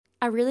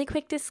A really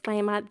quick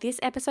disclaimer, this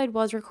episode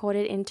was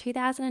recorded in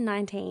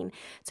 2019,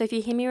 so if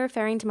you hear me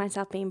referring to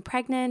myself being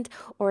pregnant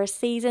or a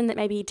season that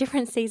may be a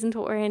different season to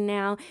what we're in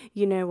now,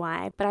 you know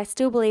why. But I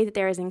still believe that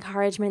there is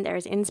encouragement, there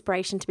is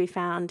inspiration to be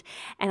found,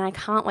 and I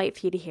can't wait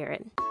for you to hear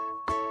it.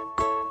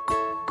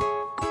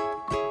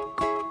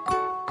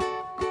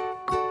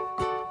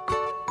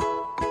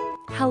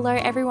 Hello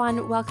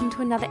everyone, welcome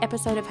to another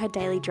episode of Her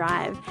Daily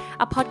Drive,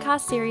 a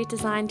podcast series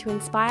designed to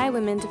inspire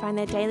women to find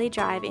their daily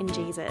drive in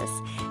Jesus.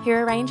 Here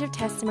are a range of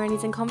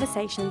testimonies and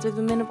conversations with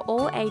women of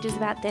all ages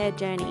about their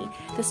journey,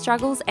 the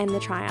struggles and the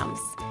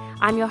triumphs.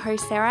 I'm your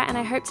host Sarah, and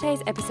I hope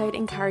today's episode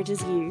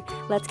encourages you.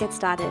 Let's get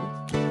started.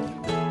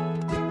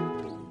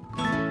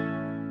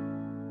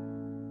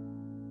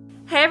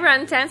 Hey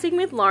everyone, today I'm speaking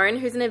with Lauren,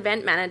 who's an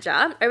event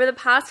manager. Over the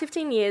past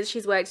 15 years,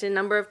 she's worked in a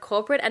number of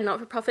corporate and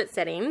not-for-profit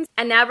settings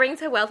and now brings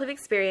her wealth of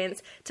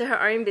experience to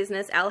her own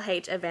business,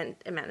 LH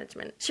Event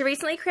Management. She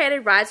recently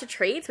created Rise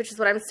Retreats, which is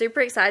what I'm super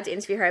excited to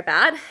interview her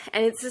about,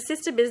 and it's a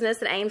sister business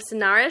that aims to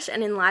nourish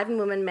and enliven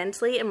women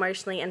mentally,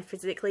 emotionally, and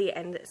physically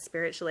and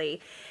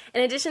spiritually.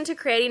 In addition to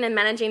creating and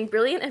managing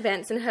brilliant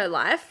events in her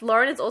life,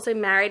 Lauren is also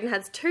married and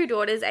has 2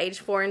 daughters aged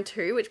 4 and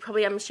 2, which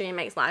probably I'm assuming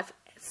makes life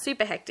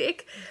super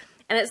hectic.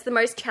 And it's the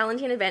most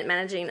challenging event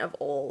managing of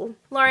all.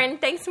 Lauren,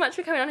 thanks so much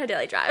for coming on Her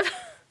Daily Drive.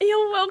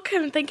 You're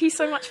welcome. Thank you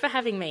so much for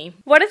having me.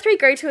 What are 3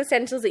 go-to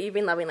essentials that you've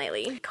been loving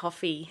lately?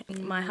 Coffee.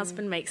 My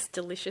husband makes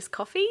delicious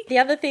coffee. The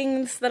other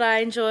things that I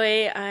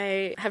enjoy,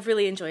 I have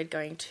really enjoyed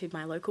going to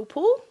my local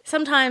pool.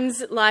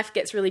 Sometimes life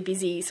gets really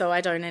busy, so I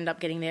don't end up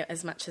getting there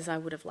as much as I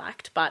would have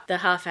liked. But the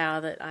half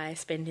hour that I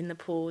spend in the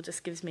pool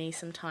just gives me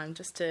some time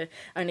just to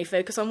only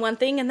focus on one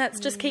thing, and that's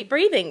just keep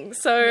breathing.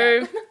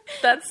 So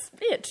that's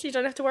it. You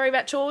don't have to worry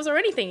about chores or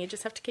anything. You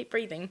just have to keep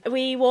breathing.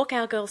 We walk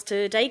our girls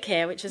to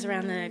daycare, which is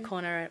around the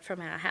corner from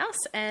our house,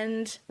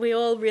 and we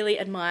all really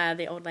admire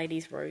the old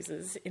lady's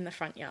roses in the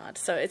front yard.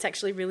 So it's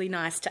actually really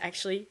nice to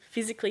actually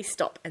physically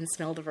stop and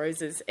smell the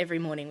roses every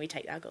morning we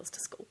take our girls to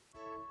school.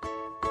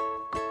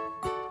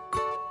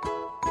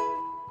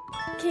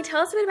 Can you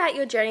tell us a bit about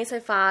your journey so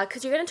far?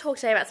 Because you're going to talk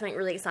today about something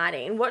really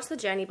exciting. What's the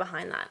journey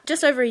behind that?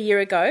 Just over a year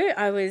ago,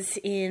 I was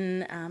in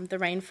the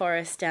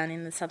rainforest down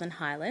in the Southern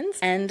Highlands,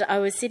 and I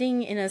was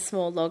sitting in a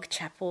small log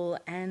chapel,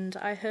 and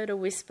I heard a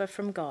whisper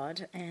from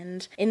God.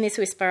 And in this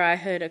whisper, I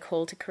heard a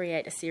call to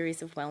create a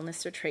series of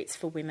wellness retreats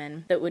for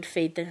women that would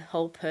feed the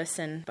whole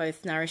person,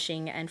 both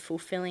nourishing and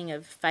fulfilling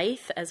of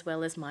faith as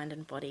well as mind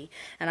and body.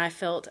 And I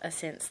felt a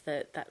sense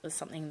that that was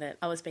something that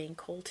I was being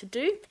called to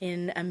do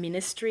in a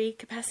ministry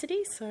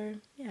capacity. So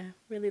yeah,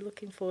 really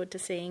looking forward to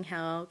seeing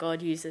how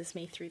God uses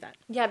me through that.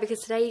 Yeah,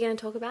 because today you're going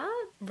to talk about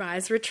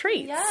Rise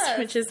Retreats,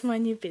 which is my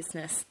new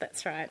business.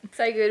 That's right.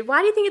 So good. Why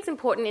do you think it's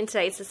important in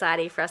today's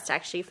society for us to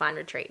actually find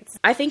retreats?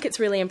 I think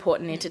it's really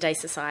important in today's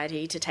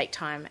society to take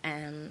time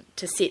and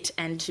to sit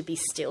and to be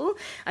still.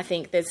 I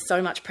think there's so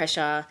much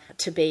pressure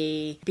to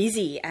be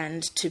busy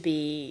and to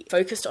be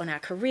focused on our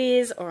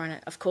careers or,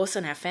 of course,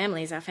 on our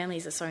families. Our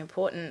families are so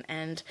important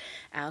and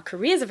our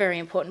careers are very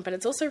important, but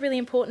it's also really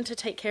important to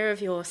take care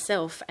of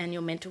yourself and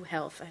your mental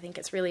health. I think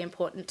it's really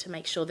important to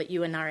make sure that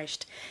you are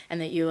nourished and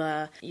that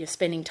you're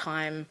spending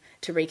time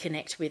to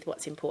reconnect with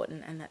what's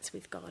important, and that's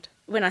with God.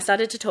 When I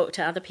started to talk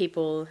to other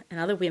people and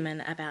other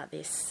women about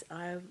this,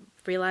 I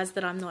realised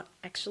that I'm not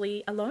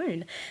actually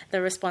alone.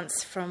 The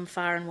response from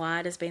far and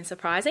wide has been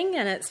surprising,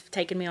 and it's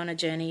taken me on a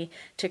journey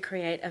to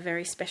create a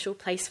very special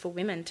place for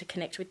women to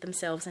connect with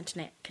themselves and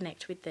to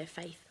connect with their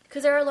faith.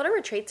 Because there are a lot of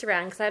retreats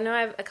around, because I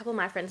know a couple of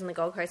my friends on the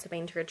Gold Coast have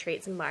been to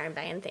retreats in Byron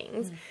Bay and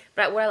things,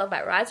 but what I love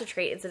about Rise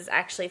Retreat is it's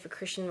actually for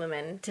Christian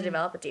women to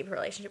develop a deeper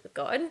relationship with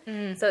God.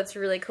 So it's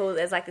really cool.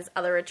 There's like this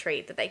other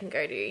retreat that they can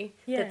go to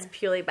that's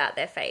purely about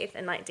their faith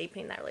and like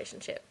deepening that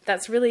relationship.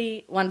 That's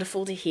really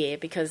wonderful to hear,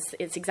 because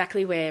it's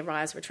exactly where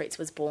Rise Retreats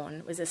was born.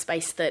 It was a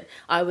space that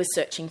I was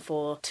searching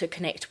for to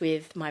connect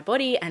with my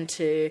body and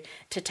to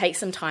take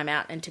some time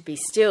out and to be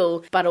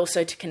still, but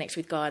also to connect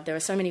with God. There are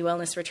so many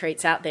wellness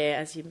retreats out there,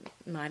 as you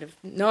might have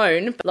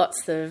known,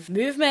 lots of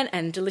movement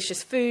and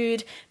delicious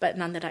food, but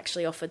none that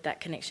actually offered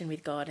that connection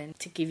with God and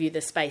to give you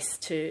the space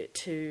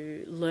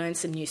to learn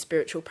some new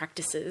spiritual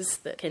practices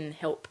that can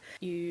help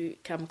you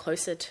come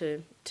closer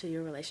to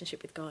your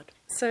relationship with God.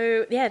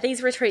 So yeah,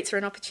 these retreats are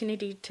an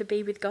opportunity to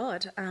be with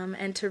God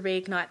and to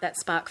reignite that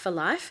spark for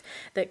life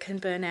that can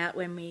burn out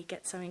when we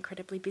get so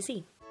incredibly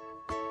busy.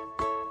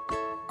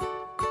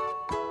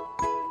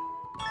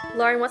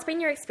 Lauren, what's been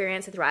your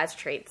experience with Rise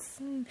Retreats?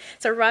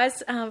 So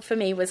Rise for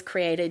me was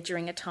created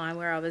during a time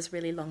where I was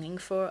really longing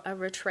for a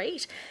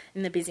retreat.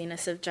 In the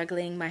busyness of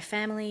juggling my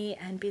family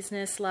and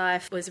business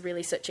life, was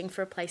really searching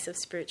for a place of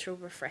spiritual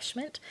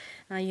refreshment.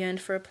 And I yearned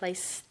for a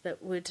place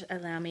that would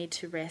allow me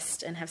to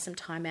rest and have some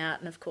time out,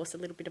 and of course a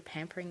little bit of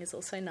pampering is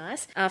also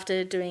nice.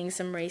 After doing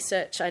some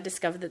research, I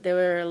discovered that there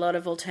were a lot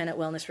of alternate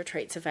wellness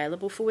retreats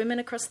available for women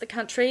across the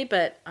country,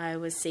 but I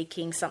was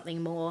seeking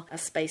something more, a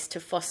space to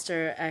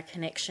foster a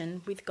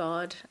connection with God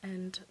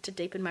and to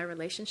deepen my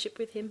relationship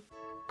with Him.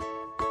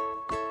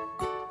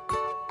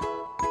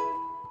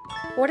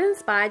 What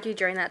inspired you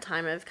during that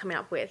time of coming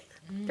up with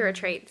the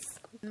retreats?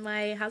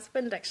 My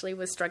husband actually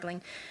was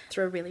struggling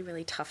through a really,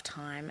 really tough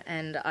time,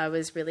 and I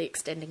was really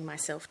extending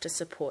myself to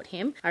support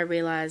him. I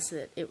realised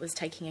that it was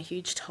taking a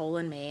huge toll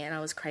on me, and I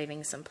was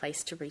craving some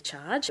place to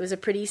recharge. It was a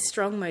pretty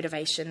strong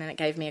motivation, and it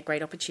gave me a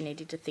great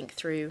opportunity to think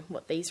through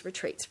what these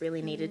retreats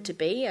really needed to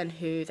be and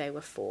who they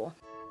were for.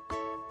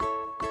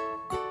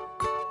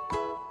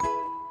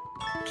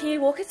 Can you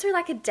walk us through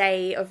like a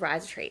day of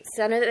Rise retreats?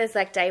 So I know that there's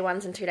like day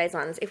ones and 2 days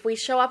ones. If we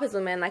show up as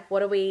women, like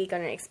what are we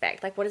going to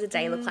expect? Like what does a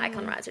day look like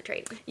on Rise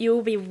retreat? You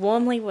will be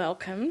warmly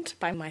welcomed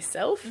by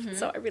myself,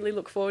 so I really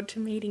look forward to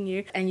meeting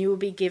you, and you will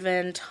be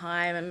given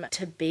time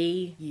to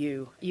be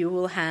you. You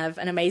will have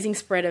an amazing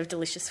spread of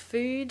delicious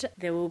food.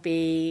 There will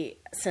be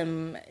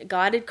some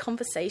guided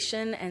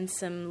conversation and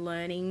some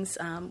learnings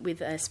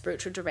with a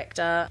spiritual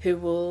director who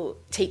will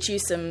teach you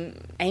some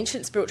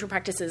ancient spiritual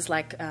practices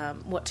like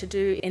what to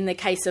do in the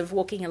case of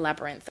walking a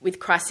labyrinth with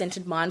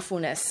Christ-centered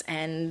mindfulness,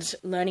 and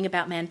learning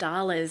about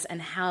mandalas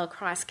and how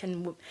Christ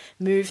can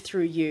move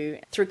through you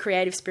through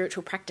creative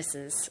spiritual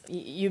practices.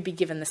 You'll be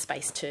given the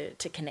space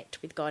to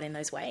connect with God in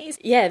those ways.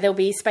 Yeah, there'll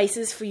be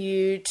spaces for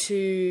you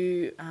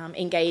to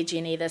engage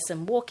in either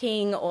some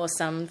walking or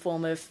some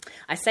form of,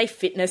 I say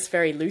fitness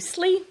very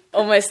loosely,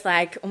 almost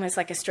like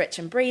a stretch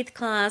and breathe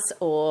class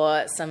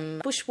or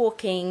some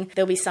bushwalking.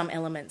 There'll be some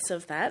elements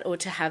of that, or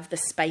to have the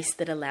space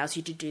that allows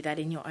you to do that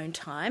in your own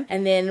time.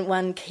 And then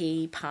one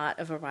key part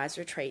of a Rise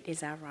retreat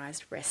is our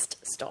Rise rest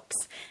stops.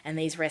 And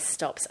these rest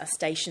stops are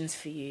stations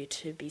for you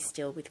to be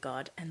still with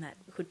God, and that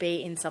could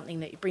be in something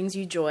that brings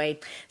you joy.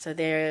 So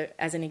there,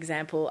 as an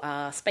example,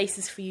 are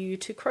spaces for you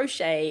to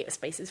crochet,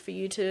 spaces for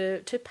you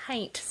to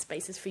paint,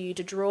 spaces for you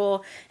to draw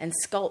and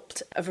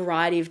sculpt, a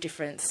variety of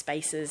different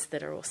spaces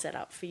that are all set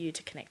up for you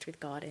to connect with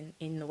God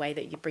in the way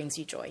that brings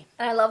you joy.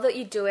 And I love that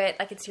you do it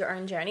like it's your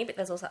own journey, but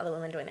there's also other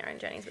women doing their own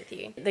journeys with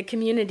you. The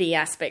community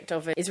aspect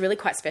of it is really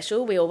quite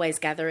special. We always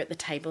gather at the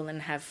table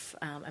and have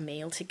a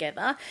meal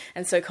together,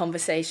 and so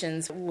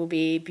conversations will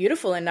be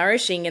beautiful and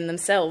nourishing in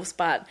themselves,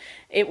 but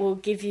it will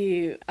give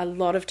you a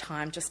lot of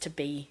time just to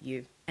be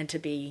you and to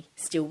be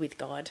still with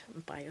God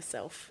by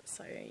yourself.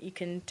 So you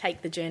can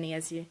take the journey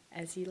as you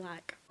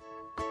like.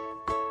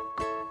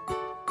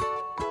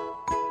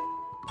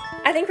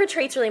 I think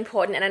retreat's really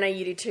important, and I know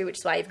you do too, which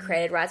is why you've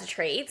created Rise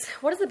Retreats.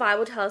 What does the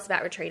Bible tell us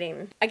about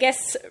retreating? I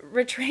guess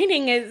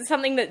retreating is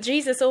something that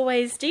Jesus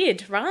always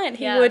did, right?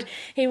 Yeah.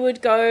 He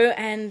would go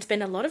and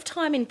spend a lot of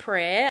time in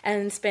prayer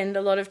and spend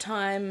a lot of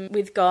time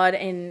with God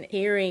in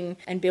hearing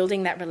and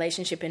building that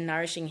relationship and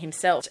nourishing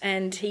himself.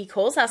 And he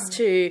calls us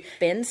to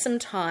spend some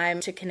time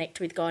to connect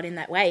with God in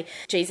that way.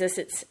 Jesus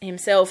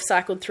himself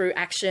cycled through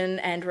action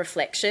and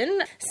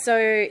reflection. So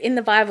in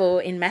the Bible,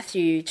 in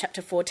Matthew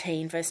chapter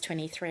 14, verse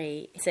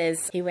 23, it says,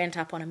 he went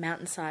up on a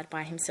mountainside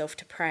by himself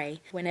to pray.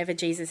 Whenever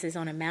Jesus is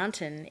on a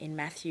mountain in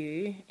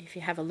Matthew, if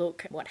you have a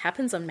look at what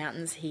happens on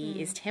mountains,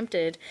 he is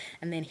tempted,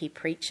 and then he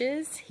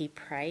preaches, he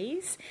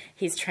prays,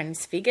 he's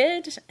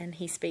transfigured, and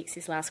he speaks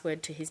his last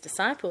word to his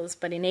disciples.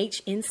 But in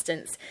each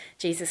instance,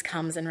 Jesus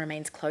comes and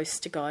remains close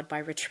to God by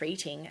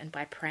retreating and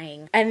by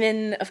praying. And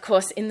then, of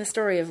course, in the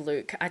story of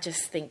Luke, I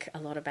just think a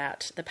lot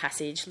about the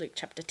passage, Luke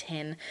chapter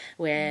 10,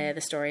 where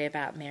the story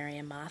about Mary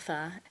and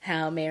Martha,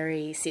 how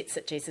Mary sits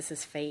at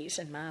Jesus' feet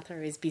and Martha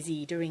is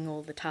busy doing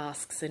all the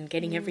tasks and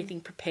getting everything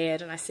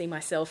prepared, and I see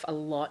myself a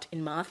lot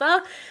in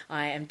Martha.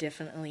 I am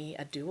definitely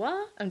a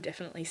doer. I'm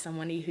definitely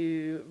somebody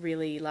who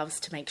really loves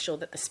to make sure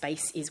that the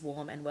space is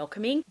warm and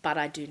welcoming, but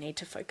I do need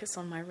to focus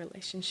on my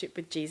relationship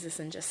with Jesus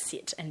and just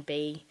sit and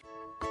be.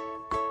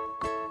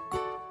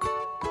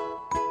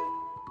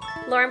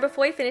 Lauren,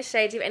 before we finish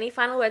today, do you have any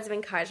final words of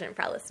encouragement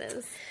for our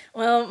listeners?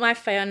 Well, my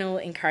final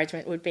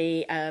encouragement would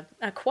be a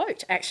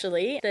quote,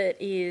 actually, that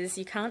is,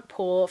 you can't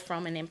pour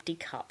from an empty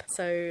cup.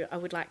 So I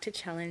would like to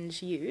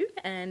challenge you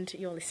and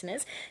your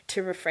listeners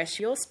to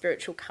refresh your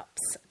spiritual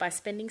cups by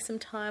spending some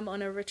time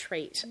on a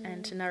retreat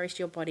and to nourish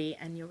your body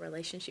and your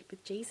relationship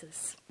with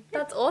Jesus.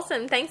 That's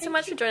awesome. Thanks so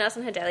much for joining us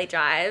on Her Daily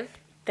Drive.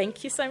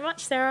 Thank you so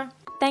much, Sarah.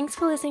 Thanks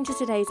for listening to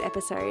today's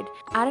episode.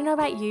 I don't know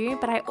about you,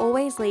 but I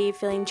always leave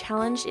feeling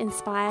challenged,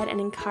 inspired, and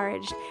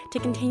encouraged to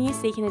continue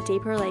seeking a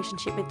deeper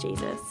relationship with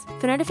Jesus.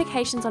 For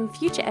notifications on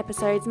future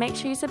episodes, make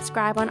sure you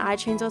subscribe on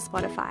iTunes or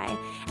Spotify.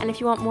 And if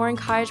you want more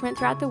encouragement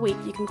throughout the week,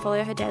 you can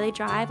follow Her Daily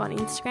Drive on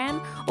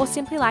Instagram or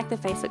simply like the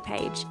Facebook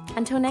page.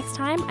 Until next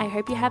time, I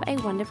hope you have a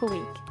wonderful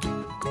week.